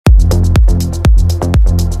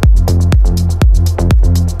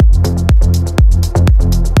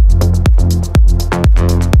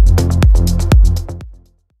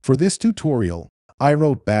For this tutorial, I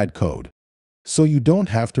wrote bad code, so you don't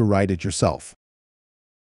have to write it yourself.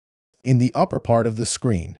 In the upper part of the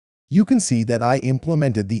screen, you can see that I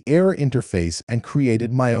implemented the error interface and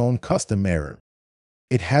created my own custom error.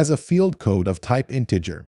 It has a field code of type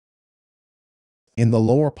integer. In the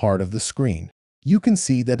lower part of the screen, you can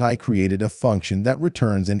see that I created a function that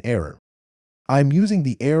returns an error. I'm using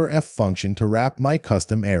the error_f function to wrap my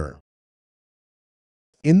custom error.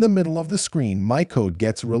 In the middle of the screen, my code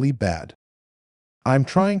gets really bad. I'm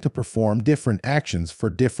trying to perform different actions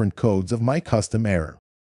for different codes of my custom error.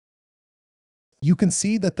 You can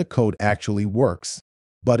see that the code actually works,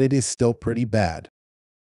 but it is still pretty bad.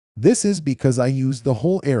 This is because I used the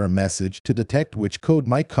whole error message to detect which code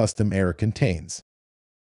my custom error contains.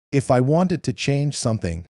 If I wanted to change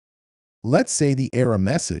something, let's say the error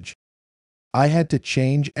message, I had to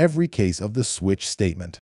change every case of the switch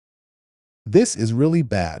statement. This is really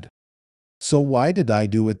bad. So why did I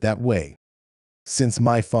do it that way? Since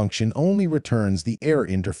my function only returns the error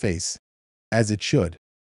interface, as it should,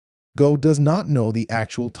 Go does not know the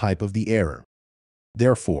actual type of the error.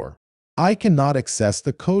 Therefore, I cannot access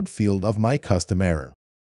the code field of my custom error.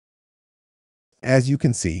 As you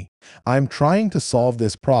can see, I'm trying to solve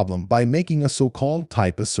this problem by making a so-called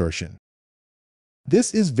type assertion.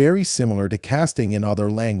 This is very similar to casting in other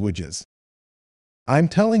languages. I'm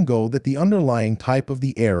telling Go that the underlying type of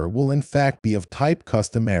the error will in fact be of type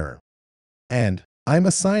custom error, and I'm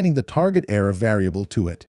assigning the target error variable to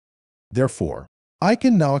it. Therefore, I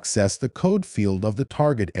can now access the code field of the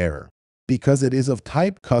target error, because it is of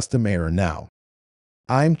type custom error now.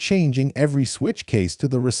 I'm changing every switch case to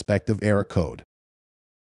the respective error code.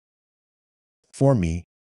 For me,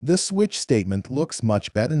 the switch statement looks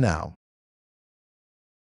much better now.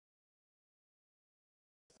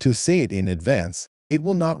 To say it in advance, it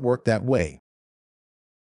will not work that way.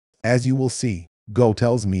 As you will see, Go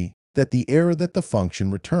tells me that the error that the function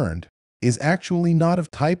returned is actually not of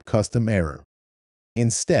type custom error.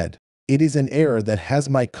 Instead, it is an error that has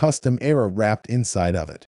my custom error wrapped inside of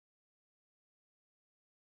it.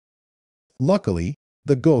 Luckily,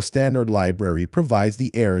 the Go standard library provides the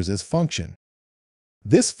errors_As function.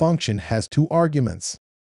 This function has two arguments.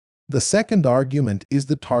 The second argument is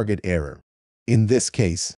the target error, in this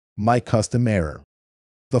case, my custom error.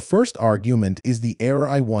 The first argument is the error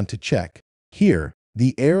I want to check, here,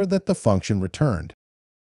 the error that the function returned.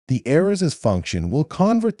 The errors_As function will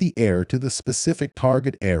convert the error to the specific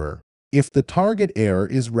target error if the target error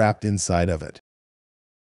is wrapped inside of it.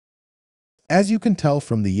 As you can tell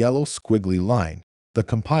from the yellow squiggly line, the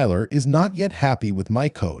compiler is not yet happy with my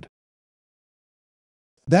code.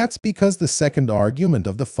 That's because the second argument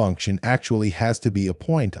of the function actually has to be a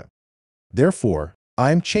pointer. Therefore,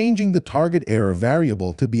 I'm changing the target error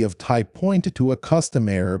variable to be of type pointer to a custom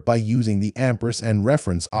error by using the ampersand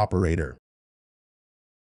reference operator.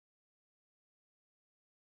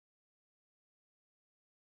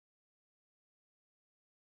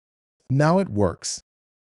 Now it works.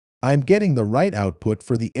 I'm getting the right output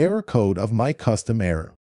for the error code of my custom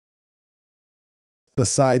error.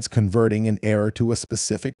 Besides converting an error to a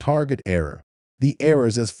specific target error, the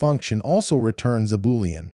errors_As function also returns a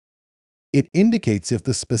Boolean. It indicates if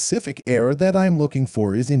the specific error that I'm looking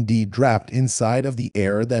for is indeed wrapped inside of the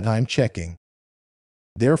error that I'm checking.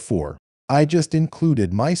 Therefore, I just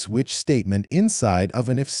included my switch statement inside of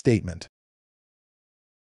an if statement.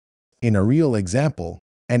 In a real example,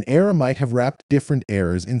 an error might have wrapped different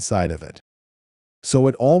errors inside of it. So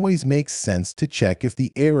it always makes sense to check if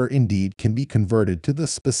the error indeed can be converted to the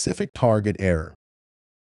specific target error.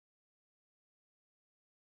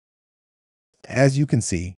 As you can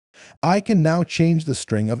see, I can now change the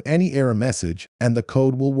string of any error message and the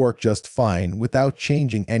code will work just fine without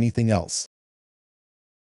changing anything else.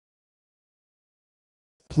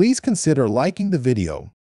 Please consider liking the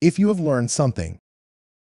video if you have learned something.